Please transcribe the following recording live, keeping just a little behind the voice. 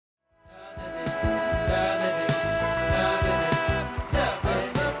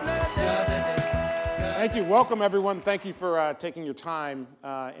Thank you. Welcome, everyone. Thank you for taking your time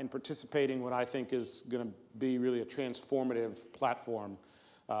and participating in what I think is going to be really a transformative platform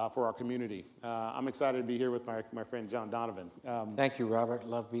for our community. I'm excited to be here with my friend John Donovan. Thank you, Robert.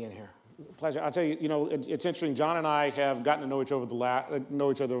 Love being here. Pleasure. I'll tell you, it's interesting. John and I have gotten to know each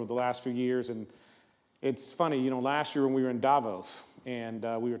other over the last few years, and it's funny. Last year when we were in Davos and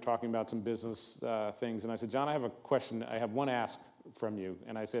we were talking about some business things, and I said, John, I have a question. I have one ask from you,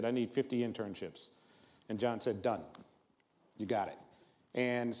 and I said, I need 50 internships. And John said, done. You got it.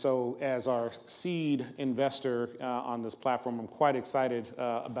 And so as our seed investor on this platform, I'm quite excited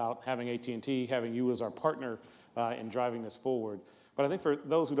about having AT&T, having you as our partner in driving this forward. But I think for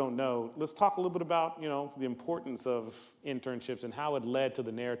those who don't know, let's talk a little bit about the importance of internships and how it led to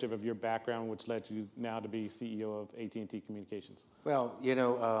the narrative of your background, which led you now to be CEO of AT&T Communications. Well,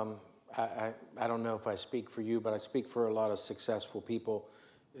 I don't know if I speak for you, but I speak for a lot of successful people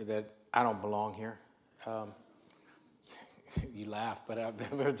that I don't belong here. You laugh, but I'm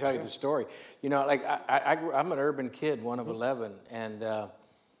going to tell you the story. I'm an urban kid, one of 11, and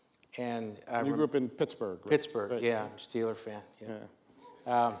you grew up in Pittsburgh. Right? Pittsburgh, right. Yeah, Steeler fan.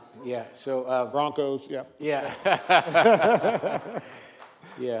 Yeah. So Broncos, yeah. Yeah.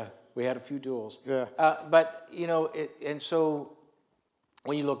 Yeah, we had a few duels. Yeah. But and so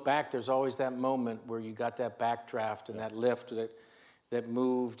when you look back, there's always that moment where you got that backdraft and that lift that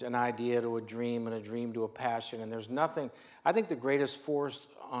moved an idea to a dream and a dream to a passion. And there's nothing, I think the greatest force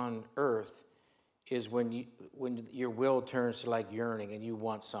on earth is when your will turns to like yearning and you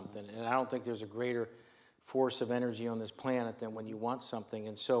want something. And I don't think there's a greater force of energy on this planet than when you want something.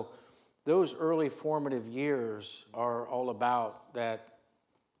 And so those early formative years are all about that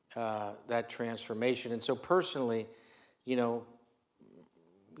transformation. And so personally,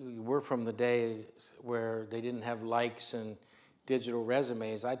 we're from the days where they didn't have likes and digital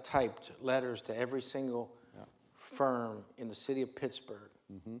resumes. I typed letters to every single firm in the city of Pittsburgh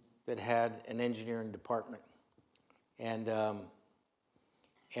that had an engineering department. And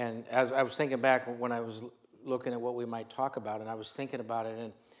as I was thinking back when I was looking at what we might talk about, and I was thinking about it,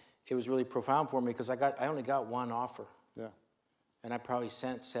 and it was really profound for me because I only got one offer. Yeah. And I probably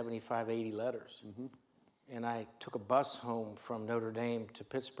sent 75, 80 letters. And I took a bus home from Notre Dame to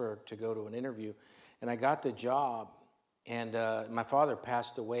Pittsburgh to go to an interview, and I got the job. And my father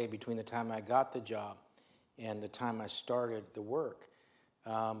passed away between the time I got the job and the time I started the work.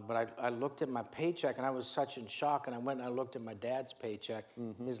 But I looked at my paycheck, and I was such in shock, and I went and I looked at my dad's paycheck,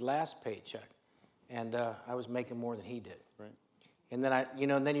 his last paycheck, and I was making more than he did. Right. And then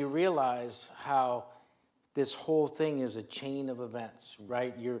then you realize how this whole thing is a chain of events,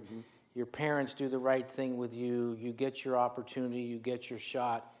 right? Your parents do the right thing with you, you get your opportunity, you get your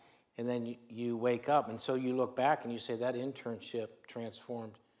shot, and then you wake up. And so you look back and you say, that internship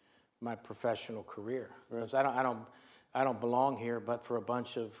transformed my professional career. Right. Because I don't belong here, but for a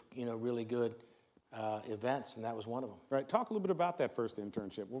bunch of really good events, and that was one of them. Right. Talk a little bit about that first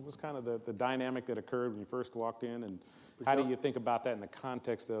internship. What was kind of the dynamic that occurred when you first walked in, and how do you think about that in the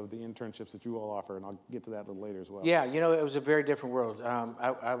context of the internships that you all offer? And I'll get to that a little later as well. Yeah, it was a very different world.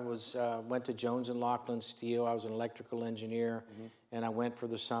 I went to Jones and Laughlin Steel. I was an electrical engineer, and I went for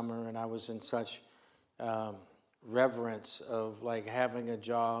the summer, and I was in such reverence of like having a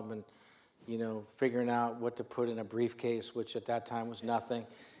job and figuring out what to put in a briefcase, which at that time was nothing.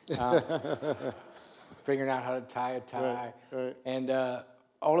 Figuring out how to tie a tie, right. And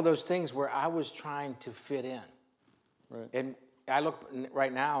all of those things where I was trying to fit in. Right. And I look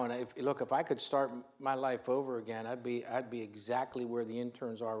right now, and if I could start my life over again, I'd be exactly where the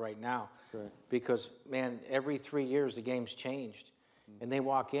interns are right now. Right. Because man, every 3 years the game's changed, and they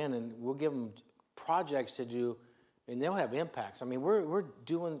walk in, and we'll give them projects to do, and they'll have impacts. I mean, we're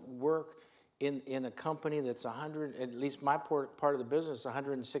doing work in a company that's at least my part of the business,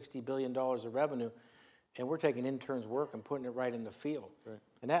 $160 billion of revenue, and we're taking interns' work and putting it right in the field. Right.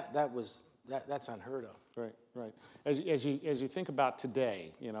 And that's unheard of. Right. As you think about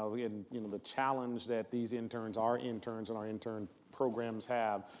today, the challenge that these interns and our intern programs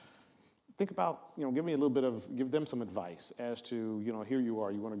have, think about, give them some advice as to, here you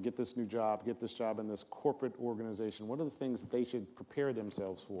are, you want to get this job in this corporate organization. What are the things that they should prepare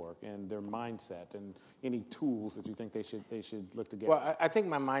themselves for, and their mindset, and any tools that you think they should look to get? Well, I think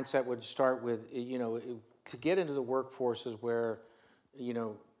my mindset would start with, to get into the workforce is where,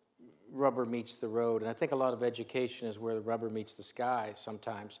 rubber meets the road, and I think a lot of education is where the rubber meets the sky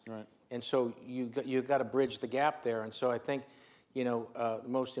sometimes. Right. And so you got to bridge the gap there, and so I think, the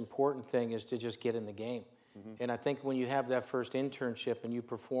most important thing is to just get in the game. And I think when you have that first internship and you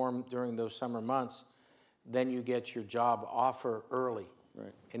perform during those summer months, then you get your job offer early.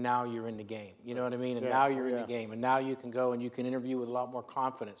 Right. and now you're in the game. You know what I mean? And now you're in the game, and now you can go and you can interview with a lot more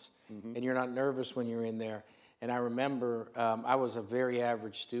confidence, and you're not nervous when you're in there. And I remember I was a very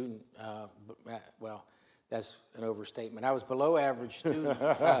average student. Well, that's an overstatement. I was below average student.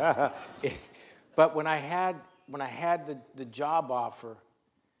 But when I had the job offer,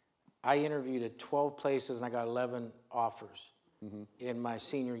 I interviewed at 12 places and I got 11 offers in my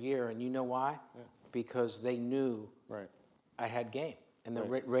senior year. And you know why? Yeah. Because they knew I had game. And the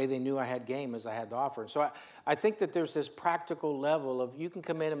way they knew I had game is I had the offer. So I think that there's this practical level of you can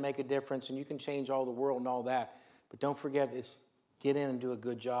come in and make a difference and you can change all the world and all that. But don't forget, it's get in and do a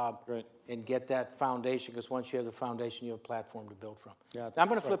good job and get that foundation, because once you have the foundation, you have a platform to build from. Yeah, now, I'm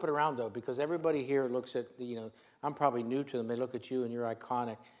going to flip it around, though, because everybody here looks at, I'm probably new to them. They look at you and you're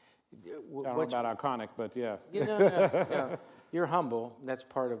iconic. I don't know about iconic, but yeah. No, you're humble. That's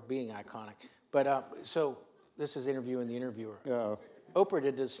part of being iconic. But so this is interviewing the interviewer. Oprah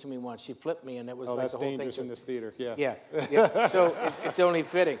did this to me once. She flipped me, and it was like that's the whole dangerous thing. In this theater. Yeah. Yeah. So it's only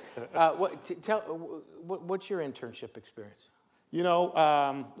fitting. What's your internship experience?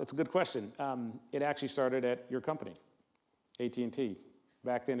 That's a good question. It actually started at your company, AT&T.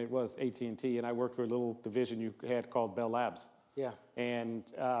 Back then it was AT&T, and I worked for a little division you had called Bell Labs. Yeah. And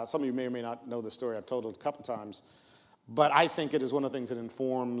some of you may or may not know the story. I've told it a couple times. But I think it is one of the things that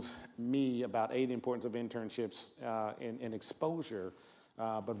informs me about, the importance of internships and exposure,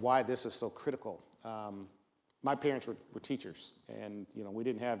 but why this is so critical. My parents were teachers, and we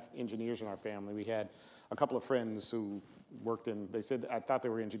didn't have engineers in our family. We had a couple of friends who worked they said, I thought they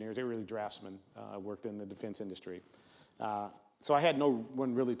were engineers, they were really draftsmen, worked in the defense industry. So I had no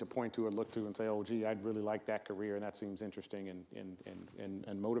one really to point to or look to and say, oh, gee, I'd really like that career, and that seems interesting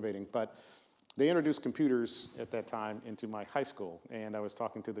and motivating. But they introduced computers at that time into my high school, and I was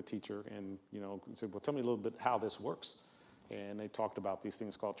talking to the teacher and said, well, tell me a little bit how this works. And they talked about these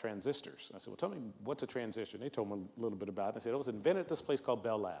things called transistors. I said, well, tell me, what's a transistor? And they told me a little bit about it. I said, it was invented at this place called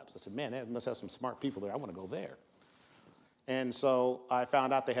Bell Labs. I said, man, they must have some smart people there. I want to go there. And so I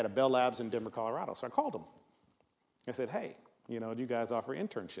found out they had a Bell Labs in Denver, Colorado. So I called them. I said, hey, do you guys offer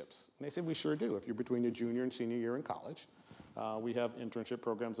internships? And they said, we sure do. If you're between your junior and senior year in college, we have internship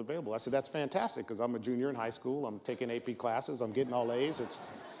programs available. I said, that's fantastic, because I'm a junior in high school. I'm taking AP classes. I'm getting all A's. It's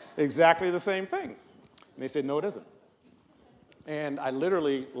exactly the same thing. And they said, no, it isn't. And I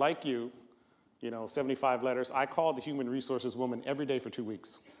literally, like you, 75 letters, I called the human resources woman every day for 2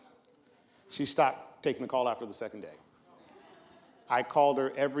 weeks. She stopped taking the call after the second day. I called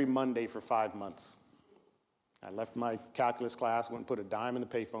her every Monday for 5 months. I left my calculus class, went and put a dime in the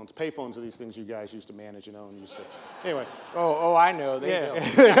payphones. Payphones are these things you guys used to manage, and used to. Anyway. Oh, I know.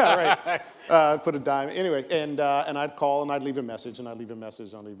 Yeah, right. Put a dime. Anyway, and I'd call and I'd leave a message and I'd leave a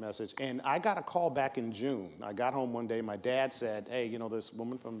message and I'd leave a message. And I got a call back in June. I got home one day. My dad said, hey, this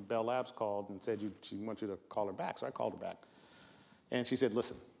woman from Bell Labs called and said she wants you to call her back. So I called her back. And she said,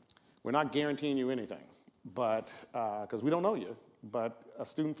 listen, we're not guaranteeing you anything, but because we don't know you, but a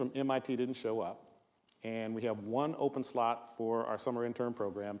student from MIT didn't show up. And we have one open slot for our summer intern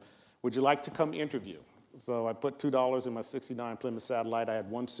program. Would you like to come interview? So I put $2 in my '69 Plymouth Satellite. I had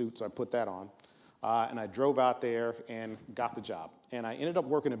one suit, so I put that on. And I drove out there and got the job. And I ended up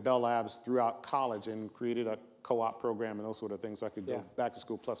working at Bell Labs throughout college and created a co-op program and those sort of things so I could go back to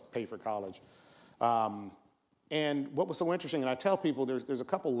school plus pay for college. And what was so interesting, and I tell people there's a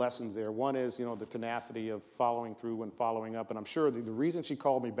couple lessons there. One is, the tenacity of following through and following up. And I'm sure the reason she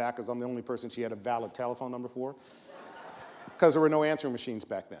called me back is I'm the only person she had a valid telephone number for, because there were no answering machines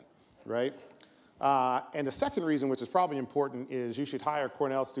back then, right? And the second reason, which is probably important, is you should hire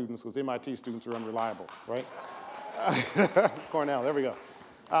Cornell students, because MIT students are unreliable, right? Cornell, there we go.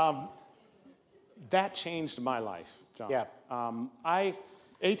 That changed my life, John. Yeah.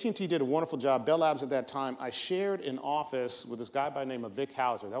 AT&T did a wonderful job. Bell Labs at that time, I shared an office with this guy by the name of Vic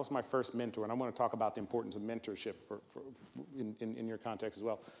Hauser. That was my first mentor, and I want to talk about the importance of mentorship in your context as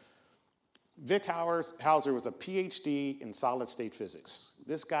well. Vic Hauser was a PhD in solid-state physics.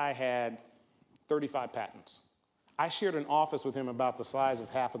 This guy had 35 patents. I shared an office with him about the size of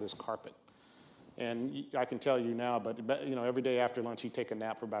half of this carpet. And I can tell you now, but every day after lunch, he'd take a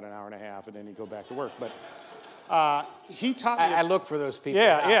nap for about an hour and a half, and then he'd go back to work. But he taught me. I look for those people.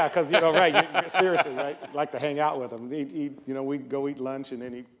 Yeah, because right, seriously, right? I'd like to hang out with him. We'd go eat lunch, and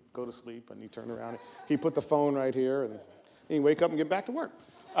then he'd go to sleep, and he'd turn around. He'd put the phone right here, and he'd wake up and get back to work.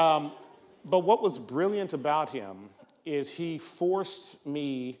 But what was brilliant about him is he forced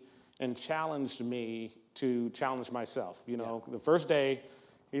me and challenged me to challenge myself. The first day,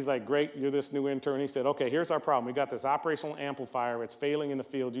 he's like, great, you're this new intern. He said, okay, here's our problem. We got this operational amplifier. It's failing in the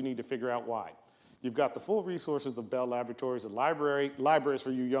field. You need to figure out why. You've got the full resources of Bell Laboratories. The libraries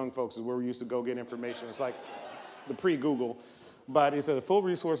for you young folks is where we used to go get information. It's like the pre-Google. But he said the full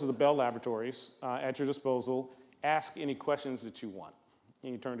resources of Bell Laboratories at your disposal. Ask any questions that you want.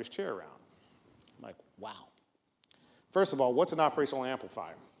 And he turned his chair around. I'm like, wow. First of all, what's an operational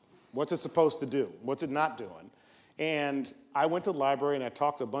amplifier? What's it supposed to do? What's it not doing? And I went to the library and I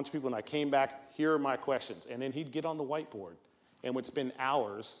talked to a bunch of people and I came back, here are my questions. And then he'd get on the whiteboard and would spend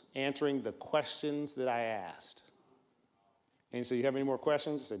hours answering the questions that I asked. And he said, you have any more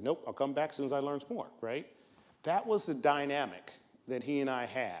questions? I said, nope, I'll come back as soon as I learn some more, right? That was the dynamic that he and I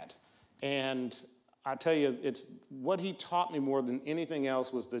had. And I tell you, it's what he taught me more than anything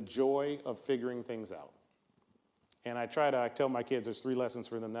else was the joy of figuring things out. And I tell my kids, there's 3 lessons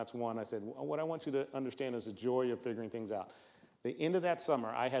for them. That's one. I said, what I want you to understand is the joy of figuring things out. The end of that summer,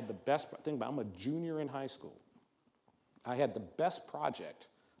 I had the best, think about it, I'm a junior in high school. I had the best project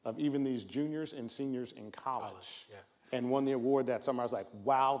of even these juniors and seniors in college. Yeah. And won the award that summer. I was like,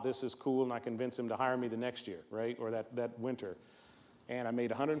 wow, this is cool. And I convinced him to hire me the next year, right? Or that winter. And I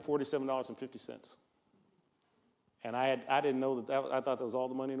made $147.50. And I didn't know that, I thought that was all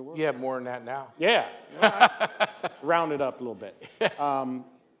the money in the world. You have more than that now. Yeah. Round it up a little bit.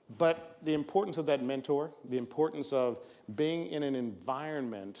 But the importance of that mentor, the importance of being in an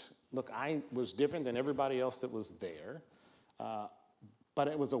environment, look, I was different than everybody else that was there, but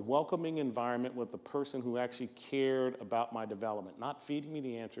it was a welcoming environment with the person who actually cared about my development, not feeding me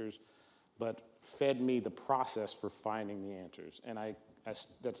the answers, but fed me the process for finding the answers. And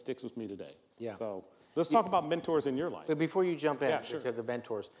that sticks with me today. Yeah. So let's talk about mentors in your life. But before you jump in yeah, sure. to the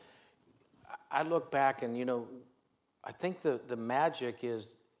mentors, I look back and, I think the magic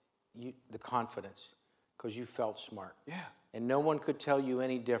is the confidence, because you felt smart. Yeah. And no one could tell you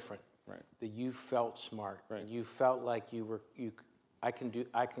any different. Right. That you felt smart. Right. And you felt like I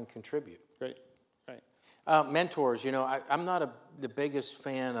can contribute. Right. Right. Mentors, I'm not the biggest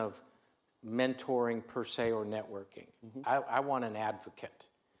fan of mentoring per se or networking. Mm-hmm. I want an advocate.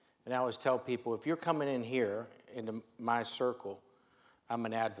 And I always tell people, if you're coming in here into my circle, I'm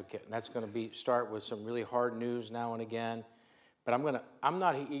an advocate, and that's going to start with some really hard news now and again. But I'm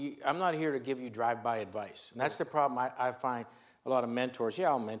not here to give you drive-by advice, and that's the problem I find. A lot of mentors, yeah,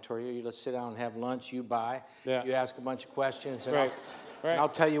 I'll mentor you. Let's sit down and have lunch. You buy. Yeah. You ask a bunch of questions, and right. And I'll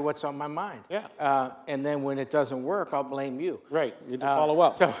tell you what's on my mind. Yeah. And then when it doesn't work, I'll blame you. Right. You need to follow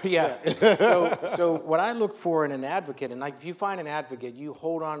up. So yeah. so what I look for in an advocate, and if you find an advocate, you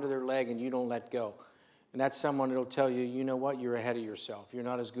hold on to their leg and you don't let go. And that's someone that'll tell you, you know what, you're ahead of yourself. You're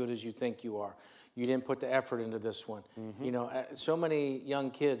not as good as you think you are. You didn't put the effort into this one. Mm-hmm. So many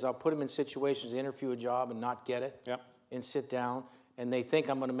young kids, I'll put them in situations to interview a job and not get it. Yep. And sit down, and they think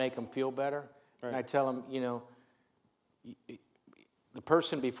I'm going to make them feel better. Right. And I tell them, the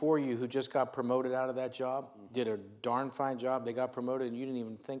person before you who just got promoted out of that job did a darn fine job. They got promoted, and you didn't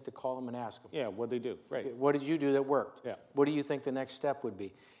even think to call them and ask them. Yeah, what'd they do? Right. What did you do that worked? Yeah. What do you think the next step would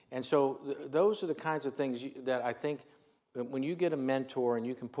be? And so those are the kinds of things that I think when you get a mentor and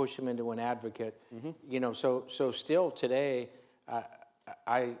you can push them into an advocate, so still today,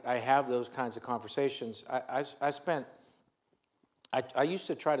 I have those kinds of conversations. I used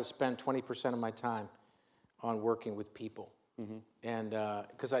to try to spend 20% of my time on working with people. Mm-hmm. And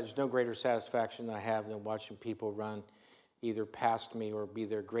because there's no greater satisfaction than I have than watching people run either past me or be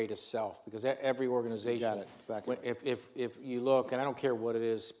their greatest self. Because every organization, you got it. Exactly. If you look, and I don't care what it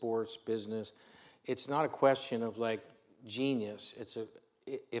is, sports, business, it's not a question of like genius.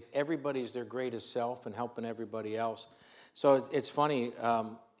 If everybody's their greatest self and helping everybody else. So it's funny,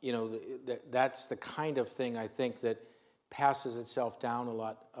 that's the kind of thing I think that passes itself down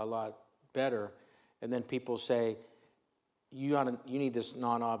a lot better. And then people say, you need this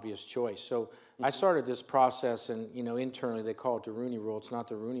non-obvious choice. So I started this process, and internally they call it the Rooney Rule. It's not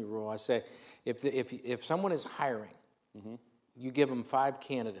the Rooney Rule. I say, if someone is hiring, you give them 5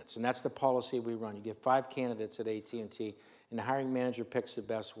 candidates, and that's the policy we run. You give 5 candidates at AT&T, and the hiring manager picks the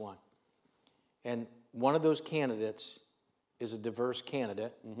best one. And one of those candidates is a diverse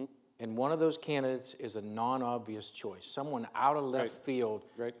candidate, and one of those candidates is a non-obvious choice, someone out of left field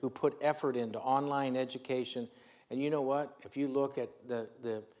who put effort into online education. And you know what? If you look at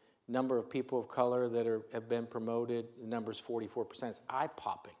the number of people of color that have been promoted, the number's 44%. It's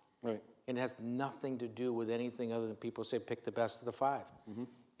eye-popping. Right. And it has nothing to do with anything other than people say pick the best of the 5.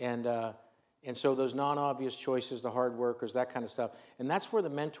 Mm-hmm. And so those non-obvious choices, the hard workers, that kind of stuff. And that's where the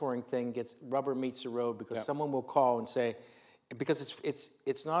mentoring thing rubber meets the road, because someone will call and say, because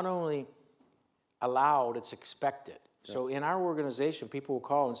it's not only allowed, it's expected. So in our organization, people will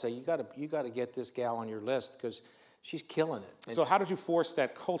call and say, you got to get this gal on your list, because she's killing it. And so how did you force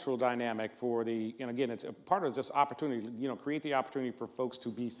that cultural dynamic for the, and again, it's a part of this opportunity, create the opportunity for folks to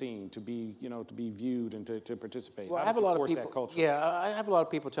be seen, to be, to be viewed and to participate. well, How I have did a you lot of force people. that culture? Yeah, I have a lot of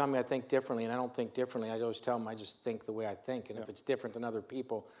people telling me I think differently, and I don't think differently. I always tell them I just think the way I think, and if it's different than other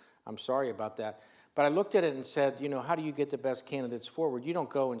people, I'm sorry about that. But I looked at it and said, how do you get the best candidates forward? You don't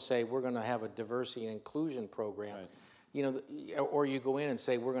go and say we're going to have a diversity and inclusion program, or you go in and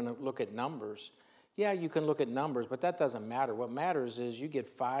say we're going to look at numbers. Yeah, you can look at numbers, but that doesn't matter. What matters is you get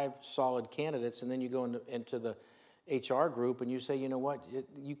 5 solid candidates, and then you go into the HR group and you say, you know what,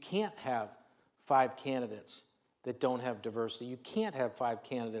 you can't have 5 candidates that don't have diversity. You can't have 5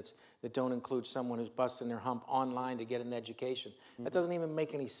 candidates that don't include someone who's busting their hump online to get an education. That doesn't even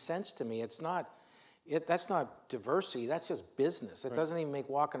make any sense to me. That's not diversity, that's just business. It doesn't even make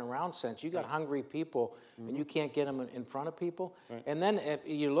walking around sense. You got hungry people and you can't get them in front of people. And then if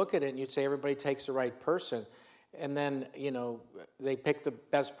you look at it and you'd say everybody takes the right person, and then they pick the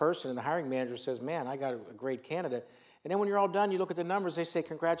best person and the hiring manager says, man, I got a great candidate. And then when you're all done, you look at the numbers, they say,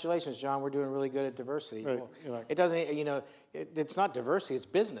 congratulations, John, we're doing really good at diversity. Right. Well, it doesn't, it's not diversity, it's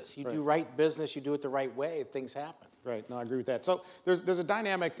business. You do right business, you do it the right way, things happen. Right, no, I agree with that. So there's a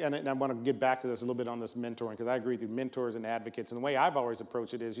dynamic, and I want to get back to this a little bit on this mentoring, because I agree with you, mentors and advocates. And the way I've always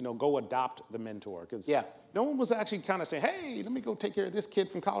approached it is, go adopt the mentor. Because no one was actually kind of saying, hey, let me go take care of this kid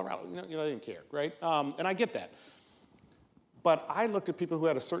from Colorado. They didn't care, right? And I get that. But I looked at people who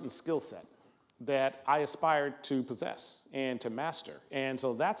had a certain skill set that I aspired to possess and to master. And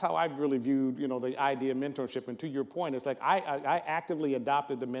so that's how I've really viewed, the idea of mentorship. And to your point, it's like I actively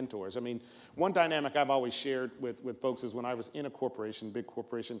adopted the mentors. I mean, one dynamic I've always shared with folks is when I was in a corporation, big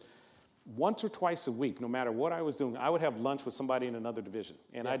corporation, once or twice a week, no matter what I was doing, I would have lunch with somebody in another division.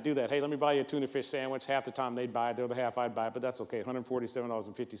 And I'd do that. Hey, let me buy you a tuna fish sandwich. Half the time they'd buy it, the other half I'd buy it, but that's okay.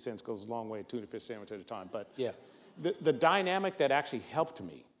 $147.50 goes a long way, a tuna fish sandwich at a time. But the dynamic that actually helped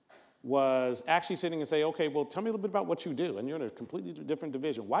me was actually sitting and say, okay, well, tell me a little bit about what you do. And you're in a completely different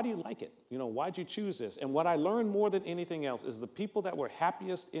division. Why do you like it? Why'd you choose this? And what I learned more than anything else is the people that were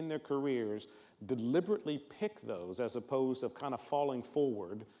happiest in their careers deliberately pick those as opposed to kind of falling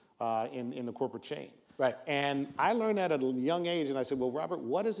forward in the corporate chain. Right. And I learned that at a young age, and I said, well, Robert,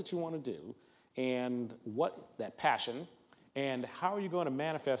 what is it you want to do? And what that passion, and how are you going to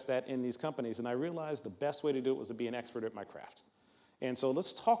manifest that in these companies? And I realized the best way to do it was to be an expert at my craft. And so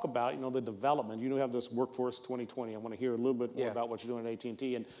let's talk about, the development. You have this Workforce 2020. I want to hear a little bit more about what you're doing at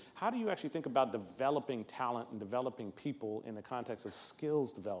AT&T. And how do you actually think about developing talent and developing people in the context of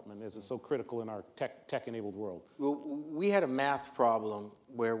skills development, as it's so critical in our tech-enabled world? Well, we had a math problem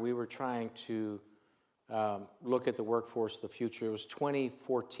where we were trying to look at the workforce of the future. It was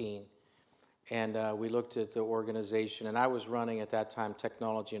 2014. And we looked at the organization. And I was running at that time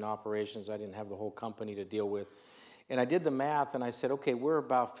technology and operations. I didn't have the whole company to deal with. And I did the math, and I said, okay, we're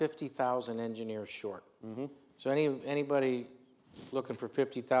about 50,000 engineers short. So anybody looking for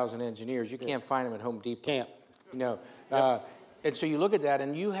 50,000 engineers, you can't find them at Home Depot. Can't. And so you look at that,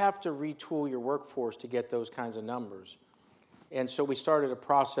 and you have to retool your workforce to get those kinds of numbers. And so we started a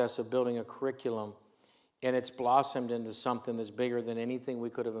process of building a curriculum, and it's blossomed into something that's bigger than anything we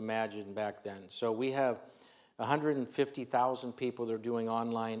could have imagined back then. So we have 150,000 people that are doing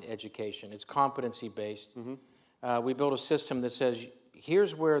online education. It's competency-based. We built a system that says,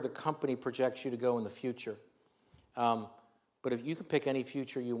 here's where the company projects you to go in the future. But if you can pick any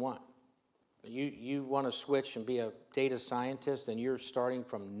future you want. You want to switch and be a data scientist and you're starting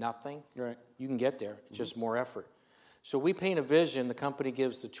from nothing, you can get there. It's just more effort. So we paint a vision, the company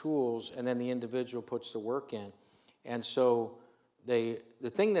gives the tools, and then the individual puts the work in. And so the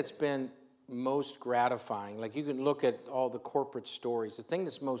thing that's been most gratifying, like you can look at all the corporate stories, the thing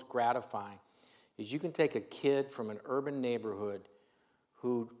that's most gratifying is you can take a kid from an urban neighborhood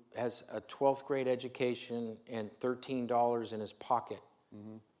who has a 12th grade education and $13 in his pocket,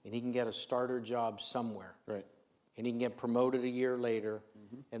 and he can get a starter job somewhere. And he can get promoted a year later,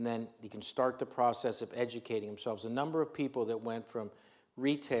 and then he can start the process of educating himself. There's a number of people that went from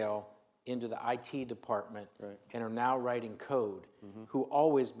retail into the IT department and are now writing code who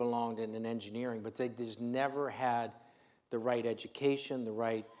always belonged in an engineering, but they just never had the right education, the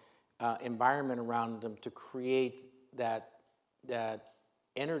right environment around them to create that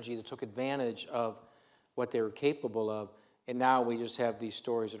energy that took advantage of what they were capable of. And now we just have these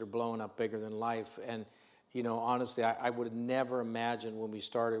stories that are blowing up bigger than life. And honestly, I would have never imagined when we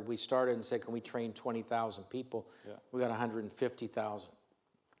started and said, can we train 20,000 people? We got 150,000.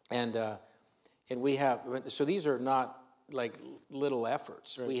 And we have, so these are not like little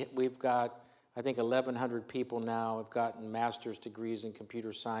efforts. We've got, I think, 1,100 people now have gotten master's degrees in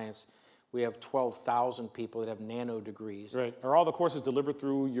computer science. We have 12,000 people that have nano degrees. Right. Are all the courses delivered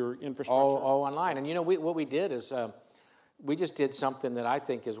through your infrastructure? All online. And you know, what we did is we just did something that I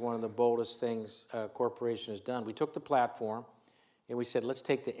think is one of the boldest things a corporation has done. We took the platform and we said, let's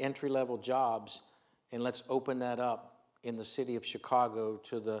take the entry-level jobs and let's open that up in the city of Chicago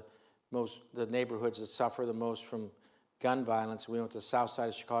to the neighborhoods that suffer the most from gun violence. We went to the south side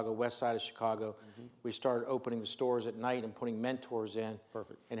of Chicago, west side of Chicago. We started opening the stores at night and putting mentors in.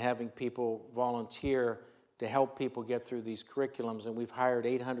 Perfect. And having people volunteer to help people get through these curriculums. And we've hired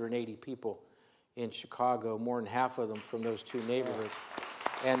 880 people in Chicago, more than half of them from those two neighborhoods.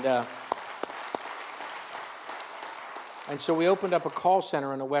 And so we opened up a call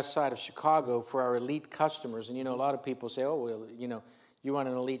center on the west side of Chicago for our elite customers. And you know, a lot of people say, oh, well, you know, you want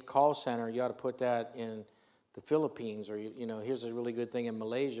an elite call center, you ought to put that in the Philippines, or you know, here's a really good thing in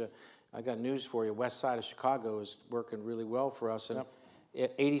Malaysia. I got news for you. West side of Chicago is working really well for us, and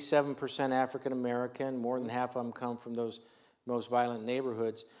 87% African American. More than half of them come from those most violent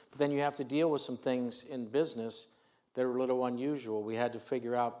neighborhoods. But then you have to deal with some things in business that are a little unusual. We had to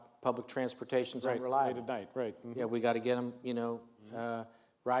figure out public transportation's unreliable. Late at night, right? Yeah, we got to get them, you know,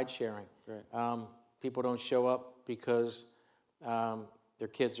 ride sharing. Right. People don't show up because their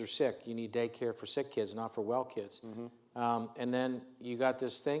kids are sick. You need daycare for sick kids, not for well kids. And then you got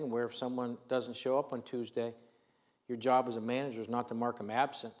this thing where if someone doesn't show up on Tuesday, your job as a manager is not to mark them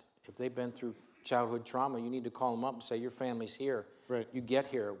absent. If they've been through childhood trauma, you need to call them up and say, your family's here. Right. You get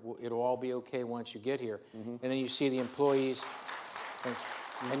here. It'll all be okay once you get here. And then you see the employees,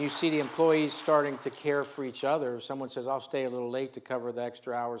 and you see the employees starting to care for each other. If someone says, I'll stay a little late to cover the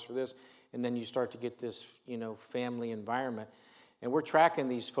extra hours for this, and then you start to get this, you know, family environment. And we're tracking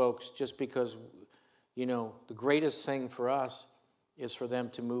these folks just because, you know, the greatest thing for us is for them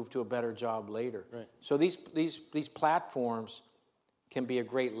to move to a better job later. Right. So these platforms can be a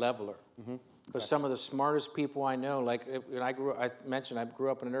great leveler. Because some of the smartest people I know, like when I grew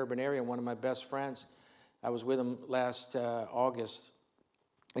up in an urban area, and one of my best friends, I was with him last August,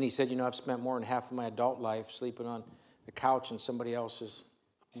 and he said, you know, I've spent more than half of my adult life sleeping on the couch in somebody else's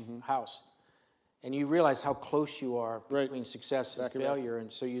house. And you realize how close you are between success and failure.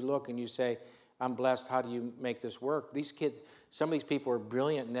 And so you look and you say, I'm blessed, how do you make this work? These kids, some of these people are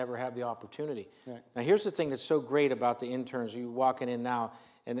brilliant and never have the opportunity. Right. Now here's the thing that's so great about the interns. You're walking in now,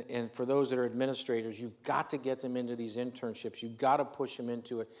 and for those that are administrators, you've got to get them into these internships. You've got to push them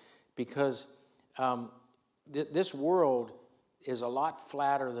into it, because this world is a lot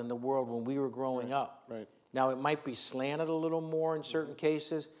flatter than the world when we were growing up. Right. Now it might be slanted a little more in certain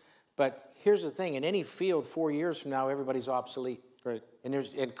cases, but here's the thing, in any field, 4 years from now, everybody's obsolete. Right.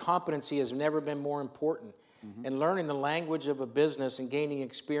 And competency has never been more important. And learning the language of a business and gaining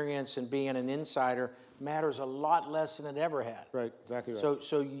experience and being an insider matters a lot less than it ever had. Right, exactly right.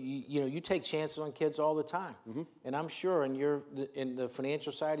 So you know, you take chances on kids all the time. And I'm sure in the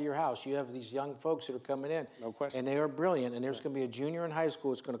financial side of your house, you have these young folks that are coming in. No question. And they are brilliant. And there's going to be a junior in high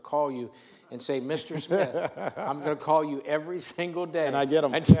school that's going to call you and say, Mr. Smith, I'm going to call you every single day. And I get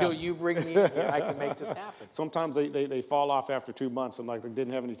them. Until you bring me in here, I can make this happen. Sometimes they fall off after 2 months and like they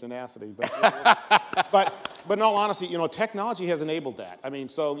didn't have any tenacity. But in all honesty, you know, technology has enabled that. I mean,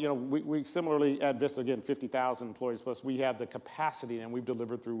 so, you know, we similarly at Vista, again, 50,000 employees plus, we have the capacity, and we've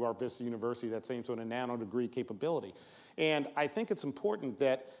delivered through our Vista University that same sort of nano-degree capability. And I think it's important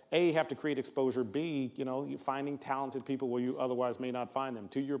that, A, you have to create exposure, B, you know, you're finding talented people where you otherwise may not find them.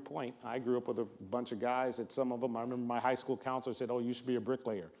 To your point, I grew up with a bunch of guys, at some of them, I remember my high school counselor said, oh, you should be a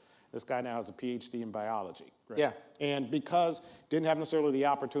bricklayer. This guy now has a PhD in biology. Right? Yeah. And because didn't have necessarily the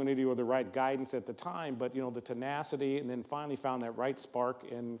opportunity or the right guidance at the time, but you know, the tenacity, and then finally found that right spark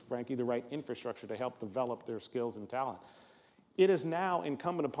and frankly the right infrastructure to help develop their skills and talent. It is now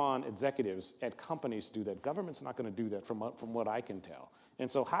incumbent upon executives at companies to do that. Government's not going to do that from what I can tell. And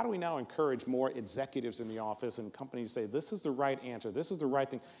so how do we now encourage more executives in the office and companies to say, this is the right answer, this is the right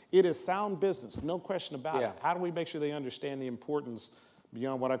thing. It is sound business, no question about it. How do we make sure they understand the importance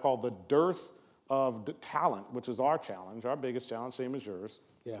beyond what I call the dearth of talent, which is our challenge, our biggest challenge, same as yours.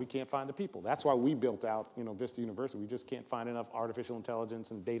 We can't find the people. That's why we built out, you know, Vista University. We just can't find enough artificial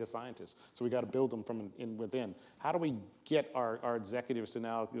intelligence and data scientists. So we got to build them from within. How do we get our executives to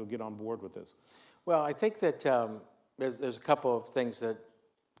now, you know, get on board with this? Well, I think that there's a couple of things that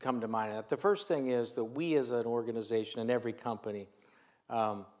come to mind. The first thing is that we as an organization and every company,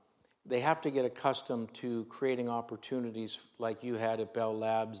 they have to get accustomed to creating opportunities like you had at Bell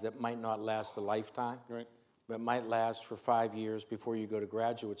Labs that might not last a lifetime, but might last for 5 years before you go to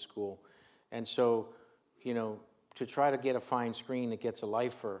graduate school. And so, you know, to try to get a fine screen that gets a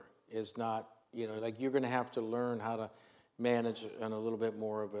lifer is not, you know, like you're going to have to learn how to manage on a little bit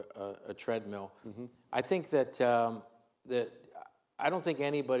more of a treadmill. I think that that I don't think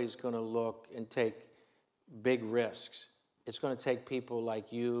anybody's going to look and take big risks. It's going to take people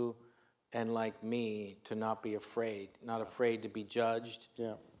like you and like me to not be afraid, not afraid to be judged.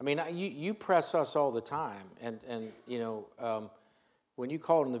 Yeah. I mean, you press us all the time, and you know, when you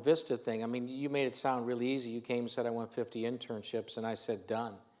called in the Vista thing, I mean, you made it sound really easy. You came and said, I want 50 internships, and I said,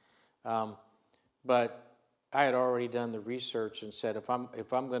 done. But I had already done the research and said, if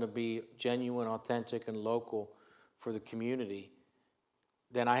I'm going to be genuine, authentic, and local for the community,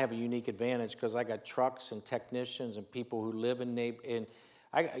 then I have a unique advantage because I got trucks and technicians and people who live in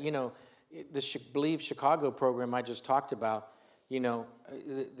you know, the Believe Chicago program I just talked about. You know,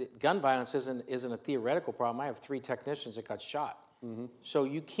 the gun violence isn't a theoretical problem. I have 3 technicians that got shot. So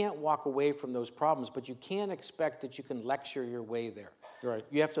you can't walk away from those problems, but you can't expect that you can lecture your way there. Right.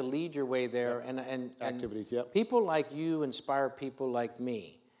 You have to lead your way there, and Activity, yep. People like you inspire people like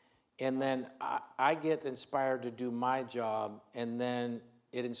me, and then I get inspired to do my job, and then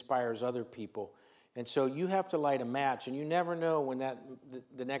it inspires other people. And so you have to light a match, and you never know when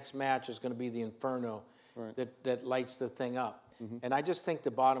the next match is going to be the inferno that lights the thing up. And I just think the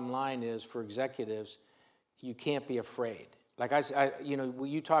bottom line is for executives, you can't be afraid. Like you know,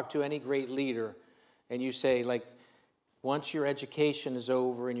 you talk to any great leader, and you say, like, once your education is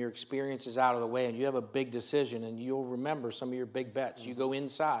over and your experience is out of the way, and you have a big decision, and you'll remember some of your big bets. You go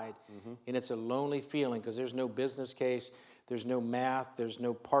inside, and it's a lonely feeling because there's no business case, there's no math, there's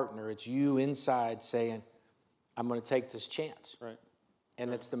no partner. It's you inside saying, I'm going to take this chance. Right.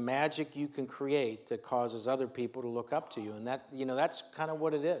 And it's the magic you can create that causes other people to look up to you. And that, you know, that's kind of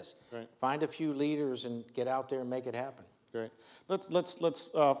what it is. Right. Find a few leaders and get out there and make it happen. Great. Let's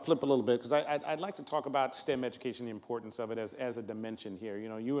flip a little bit, because I'd like to talk about STEM education, the importance of it as a dimension here. You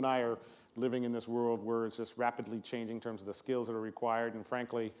know, you and I are living in this world where it's just rapidly changing in terms of the skills that are required, and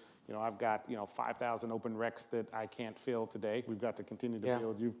frankly, you know, I've got 5,000 open recs that I can't fill today. We've got to continue to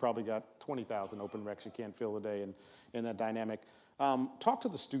build. You've probably got 20,000 open recs you can't fill today in that dynamic. Talk to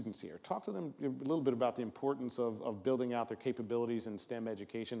the students here. Talk to them a little bit about the importance of building out their capabilities in STEM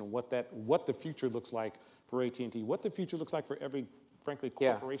education and what the future looks like for AT&T, what the future looks like for every, frankly,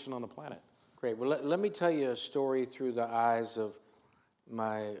 corporation on the planet. Great. Well, let me tell you a story through the eyes of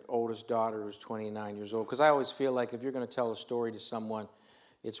my oldest daughter, who's 29 years old, because I always feel like if you're going to tell a story to someone,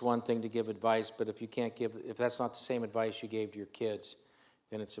 it's one thing to give advice, but if that's not the same advice you gave to your kids,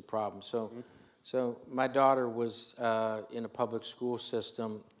 then it's a problem. So my daughter was in a public school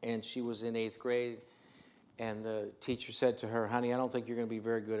system, and she was in 8th grade, and the teacher said to her, honey, I don't think you're going to be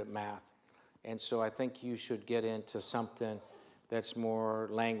very good at math, and so I think you should get into something that's more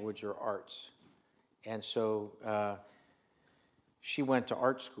language or arts. And so she went to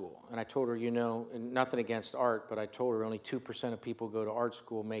art school, and I told her, you know, and nothing against art, but I told her only 2% of people go to art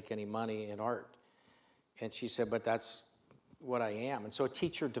school make any money in art. And she said, but that's what I am. And so a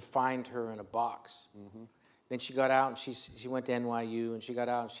teacher defined her in a box. Then she got out, and she went to NYU, and she got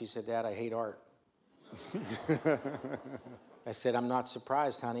out, and she said, Dad, I hate art. I said, I'm not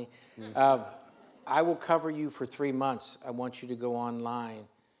surprised, honey. I will cover you for 3 months. I want you to go online,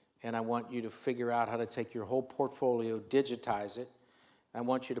 and I want you to figure out how to take your whole portfolio, digitize it. I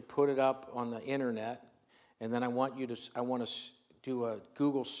want you to put it up on the internet, and then I want to do a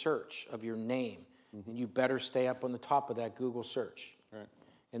Google search of your name. And you better stay up on the top of that Google search. Right.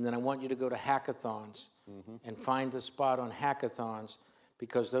 And then I want you to go to hackathons and find the spot on hackathons,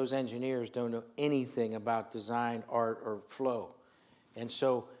 because those engineers don't know anything about design, art, or flow. And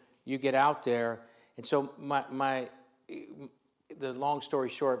so you get out there, and so the long story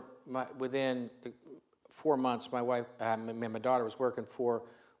short, within 4 months, my daughter was working for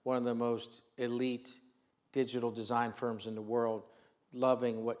one of the most elite digital design firms in the world,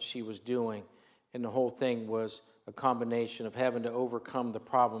 loving what she was doing. And the whole thing was a combination of having to overcome the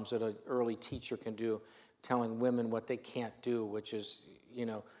problems that an early teacher can do, telling women what they can't do, which is, you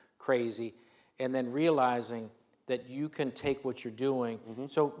know, crazy, and then realizing that you can take what you're doing.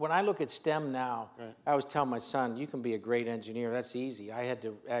 So when I look at STEM now, I always tell my son, you can be a great engineer. That's easy. I had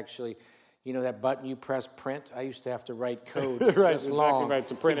to actually, you know, that button you press print, I used to have to write code Right, this long right,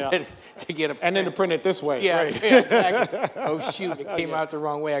 to print out. to get a print. And then to print it this way. Yeah, right. yeah, exactly. Oh, shoot, it came out the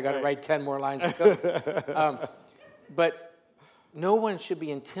wrong way. I got to write 10 more lines of code. But no one should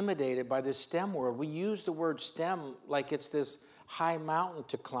be intimidated by this STEM world. We use the word STEM like it's this high mountain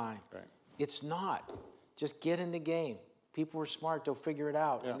to climb. Right. It's not. Just get in the game. People are smart. They'll figure it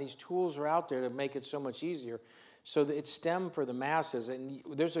out. Yeah. And these tools are out there to make it so much easier. So it's STEM for the masses. And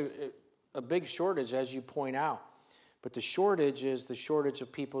there's a big shortage, as you point out. But the shortage is the shortage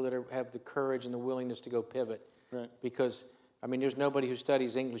of people that have the courage and the willingness to go pivot. Right. Because, I mean, there's nobody who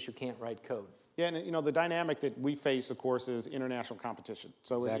studies English who can't write code. Yeah, and you know, the dynamic that we face, of course, is international competition.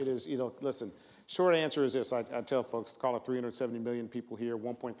 So Exactly. it is, you know, listen, short answer is this. I tell folks, call it 370 million people here,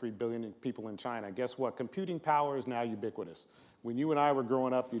 1.3 billion people in China. Guess what? Computing power is now ubiquitous. When you and I were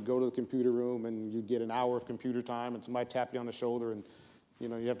growing up, you'd go to the computer room and you'd get an hour of computer time and somebody tap you on the shoulder and, you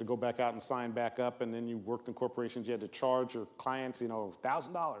know, you have to go back out and sign back up, and then you worked in corporations, you had to charge your clients, you know,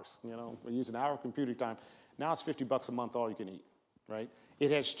 $1,000, you know, or use an hour of computer time. Now it's $50 a month, all you can eat, right? It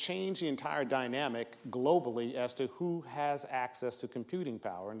has changed the entire dynamic globally as to who has access to computing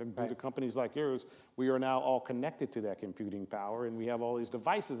power. And due to companies like yours, we are now all connected to that computing power, and we have all these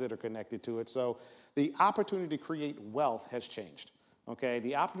devices that are connected to it. So the opportunity to create wealth has changed. Okay,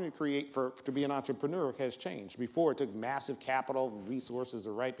 the opportunity to create to be an entrepreneur has changed. Before, it took massive capital, resources,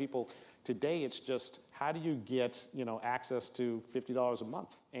 the right people. Today, it's just how do you get, you know, access to $50 a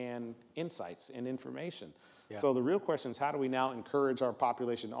month and insights and information. Yeah. So the real question is, how do we now encourage our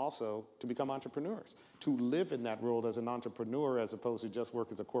population also to become entrepreneurs, to live in that world as an entrepreneur as opposed to just work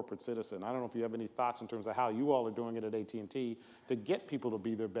as a corporate citizen? I don't know if you have any thoughts in terms of how you all are doing it at AT&T to get people to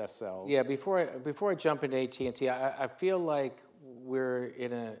be their best selves. Yeah, before I jump into AT&T, I feel like we're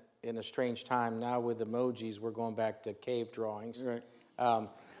in a strange time now with emojis. We're going back to cave drawings. Right.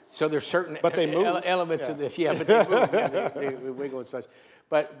 So there's certain elements of this. Yeah, but they move. Yeah, they wiggle and such.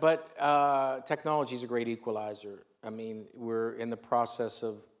 But technology is a great equalizer. I mean, we're in the process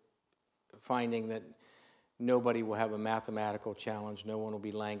of finding that nobody will have a mathematical challenge. No one will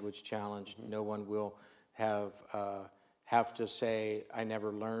be language challenged. Mm-hmm. No one will have to say, I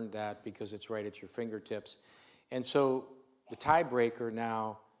never learned that, because it's right at your fingertips. And so the tiebreaker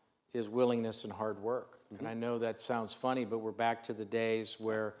now is willingness and hard work. Mm-hmm. And I know that sounds funny, but we're back to the days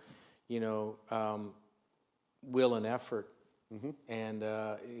where, you know, will and effort mm-hmm.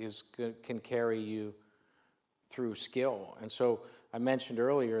 and can carry you through skill. And so I mentioned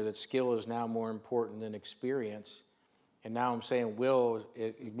earlier that skill is now more important than experience. And now I'm saying will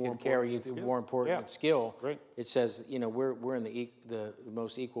can carry you through more important than skill. Right. It says, you know, we're in the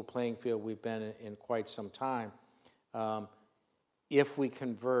most equal playing field we've been in quite some time. If we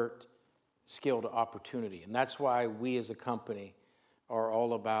convert skill to opportunity. And that's why we as a company are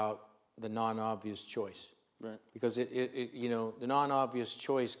all about the non-obvious choice. Right. Because you know, the non-obvious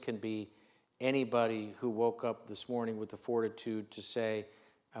choice can be anybody who woke up this morning with the fortitude to say,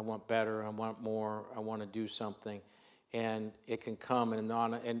 I want better, I want more, I want to do something. And it can come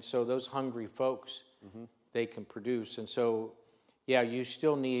and so those hungry folks, mm-hmm. they can produce. And so, yeah, you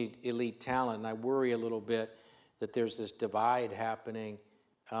still need elite talent. And I worry a little bit that there's this divide happening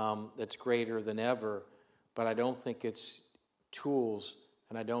that's greater than ever, but I don't think it's tools,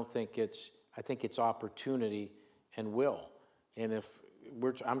 and I think it's opportunity and will. And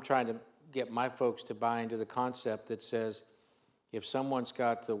I'm trying to get my folks to buy into the concept that says, if someone's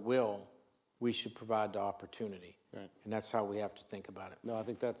got the will, we should provide the opportunity. Right. And that's how we have to think about it. No, I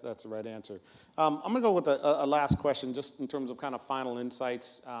think that's the right answer. I'm going to go with a last question, just in terms of kind of final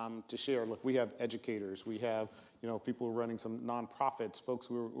insights to share. Look, we have educators. We have, you know, people who are running some nonprofits, folks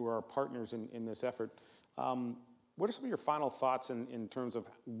who are partners in this effort. What are some of your final thoughts in terms of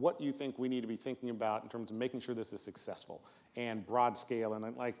what you think we need to be thinking about in terms of making sure this is successful and broad scale?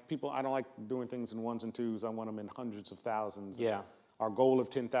 And like people, I don't like doing things in ones and twos. I want them in hundreds of thousands. Yeah. Our goal of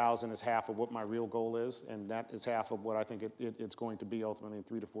 10,000 is half of what my real goal is, and that is half of what I think it's going to be ultimately in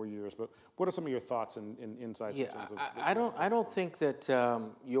 3 to 4 years. But what are some of your thoughts and insights? Yeah, I don't think that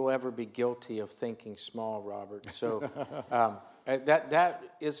you'll ever be guilty of thinking small, Robert. So that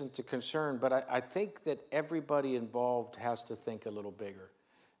isn't a concern. But I think that everybody involved has to think a little bigger.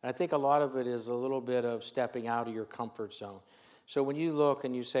 And I think a lot of it is a little bit of stepping out of your comfort zone. So when you look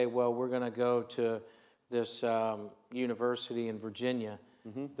and you say, well, we're going to go to this university in Virginia,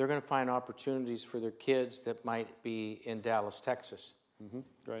 mm-hmm. they're going to find opportunities for their kids that might be in Dallas, Texas.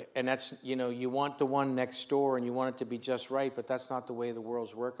 Mm-hmm. Right. And that's, you know, you want the one next door and you want it to be just right, but that's not the way the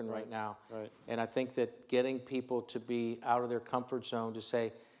world's working right now. Right. And I think that getting people to be out of their comfort zone to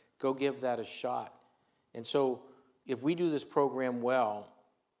say, go give that a shot. And so if we do this program well,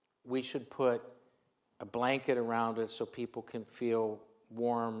 we should put a blanket around it so people can feel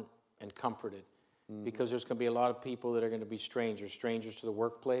warm and comforted. Mm-hmm. Because there's going to be a lot of people that are going to be strangers to the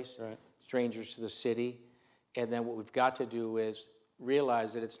workplace, right. strangers to the city. And then what we've got to do is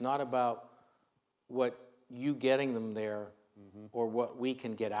realize that it's not about what you getting them there mm-hmm. or what we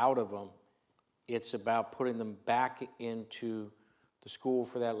can get out of them. It's about putting them back into the school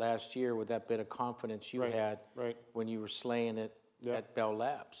for that last year with that bit of confidence you had when you were slaying it at Bell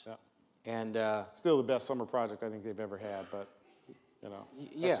Labs. Yep. And still the best summer project I think they've ever had, but You know,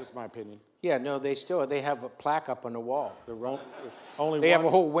 Yeah. that's just my opinion. Yeah, no, they have a plaque up on the wall. Only they have one?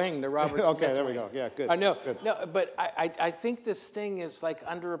 a whole wing, the Robert Smith Okay, there we wing. go. Yeah, good. I know. Good. No, but I think this thing is like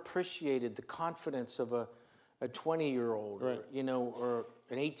underappreciated, the confidence of a 20-year-old, Right. you know, or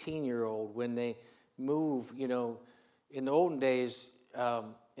an 18-year-old when they move, you know, in the olden days,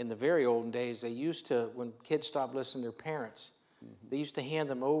 in the very olden days, they used to, when kids stopped listening to their parents, they used to hand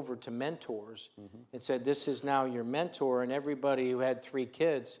them over to mentors and said, this is now your mentor. And everybody who had 3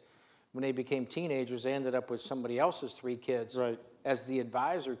 kids, when they became teenagers, they ended up with somebody else's 3 kids as the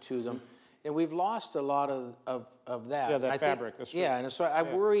advisor to them. And we've lost a lot of that. Yeah, that I fabric. Think, that's true. yeah, and so I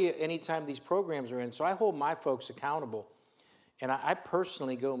worry anytime these programs are in. So I hold my folks accountable. And I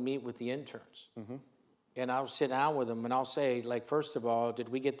personally go meet with the interns. And I'll sit down with them and I'll say, like, first of all, did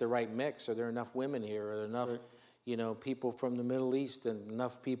we get the right mix? Are there enough women here? Are there enough, you know, people from the Middle East and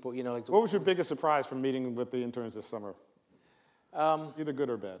enough people, you know, like. What was your biggest surprise from meeting with the interns this summer? Either good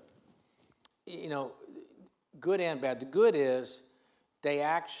or bad. You know, good and bad. The good is they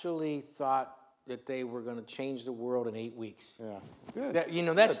actually thought that they were going to change the world in 8 weeks. Yeah, good. That, you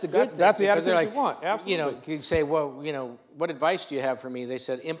know, that's the good thing. That's the because attitude they're you want, absolutely. You know, you say, well, you know, what advice do you have for me? They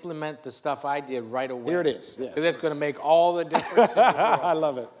said, implement the stuff I did right away. Here it is. Because that's going to make all the difference in the world. I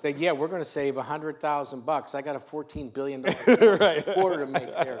love it. Say, yeah, we're going to save $100,000. I got a $14 billion quarter to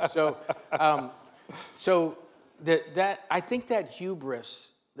make there. So, I think that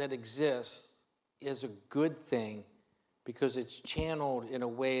hubris that exists is a good thing because it's channeled in a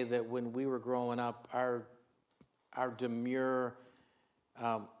way that when we were growing up, our demure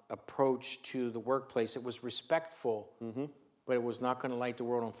approach to the workplace, it was respectful, but it was not going to light the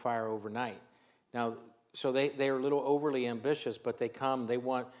world on fire overnight. Now, so they are a little overly ambitious, but they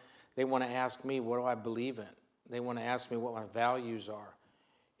want to ask me, what do I believe in? They want to ask me what my values are.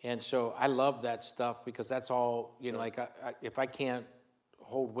 And so I love that stuff because that's all, you know, like if I can't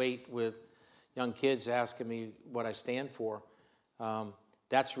hold weight with young kids asking me what I stand for,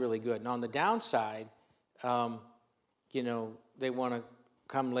 that's really good. Now, on the downside, you know, they want to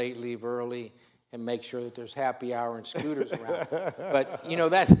come late, leave early, and make sure that there's happy hour and scooters around. But, you know,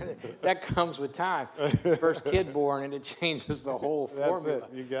 that comes with time. First kid born, and it changes the whole formula.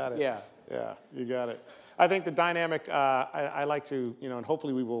 That's it. You got it. Yeah. Yeah, you got it. I think the dynamic, I like to, you know, and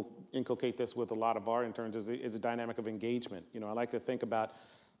hopefully we will inculcate this with a lot of our interns, is a dynamic of engagement. You know, I like to think about,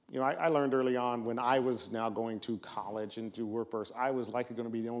 you know, I learned early on when I was now going to college and to workforce, I was likely going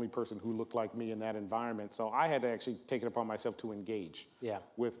to be the only person who looked like me in that environment. So I had to actually take it upon myself to engage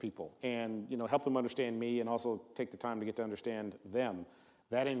with people and, you know, help them understand me and also take the time to get to understand them.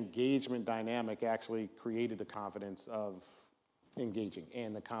 That engagement dynamic actually created the confidence of engaging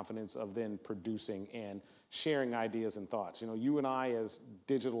and the confidence of then producing and sharing ideas and thoughts. You know, you and I as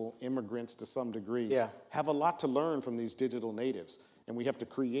digital immigrants to some degree have a lot to learn from these digital natives. And we have to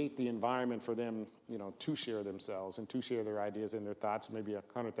create the environment for them, you know, to share themselves and to share their ideas and their thoughts. Maybe a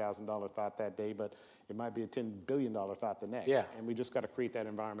 $100,000 thought that day, but it might be a $10 billion thought the next. Yeah. And we just got to create that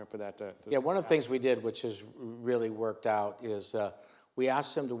environment for that to One of the things we did, which has really worked out, is we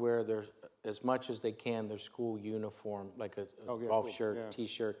asked them to wear as much as they can, their school uniform, like a golf shirt,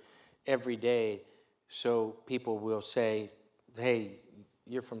 T-shirt, every day. So people will say, hey,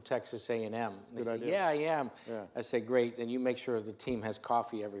 you're from Texas A&M. And they say, yeah, I am. Yeah. I say, great, and you make sure the team has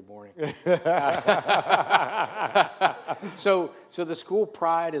coffee every morning. So the school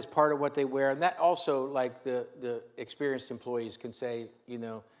pride is part of what they wear. And that also, like the experienced employees can say, you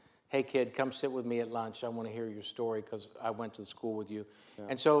know, hey, kid, come sit with me at lunch. I want to hear your story because I went to school with you. Yeah.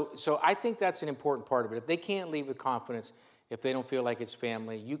 And so I think that's an important part of it. If they can't leave with confidence, if they don't feel like it's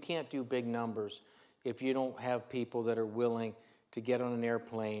family, you can't do big numbers if you don't have people that are willing to get on an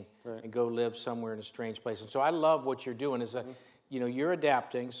airplane and go live somewhere in a strange place. And so I love what you're doing. Is you know, you're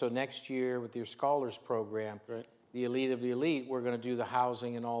adapting. So next year with your scholars program, the elite of the elite, we're going to do the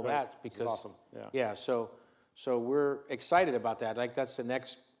housing and all that because awesome. So we're excited about that. Like that's the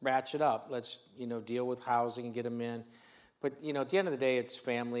next ratchet up. Let's, you know, deal with housing and get them in. But, you know, at the end of the day, it's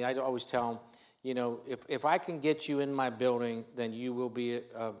family. I always tell them, you know, if I can get you in my building, then you will be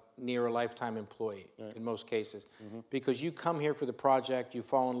near a lifetime employee in most cases. Because you come here for the project, you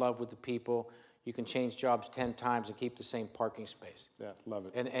fall in love with the people, you can change jobs 10 times and keep the same parking space. Yeah, love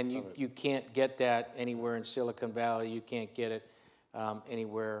it. And you can't get that anywhere in Silicon Valley. You can't get it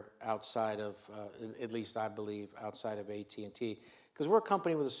anywhere outside of, at least I believe, outside of AT&T. Because we're a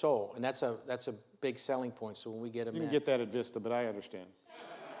company with a soul, and that's a big selling point. So when we get them in. You can get that at Vista, but I understand.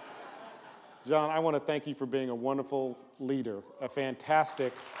 John, I want to thank you for being a wonderful leader, a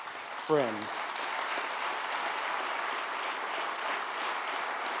fantastic friend.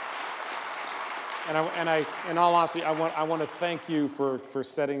 In all honesty, I want to thank you for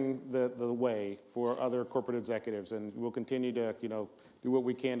setting the way for other corporate executives, and we'll continue to do what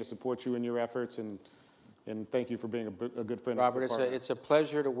we can to support you in your efforts, and thank you for being a good friend. Robert, it's a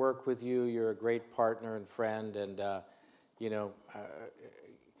pleasure to work with you. You're a great partner and friend, and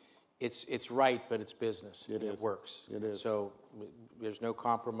it's right, but it's business. It works. It is. So there's no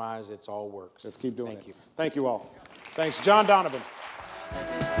compromise. It's all works. Let's keep doing it. Thank you. Thank you all. Thanks, John Donovan.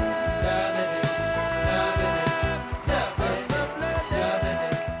 Thank you.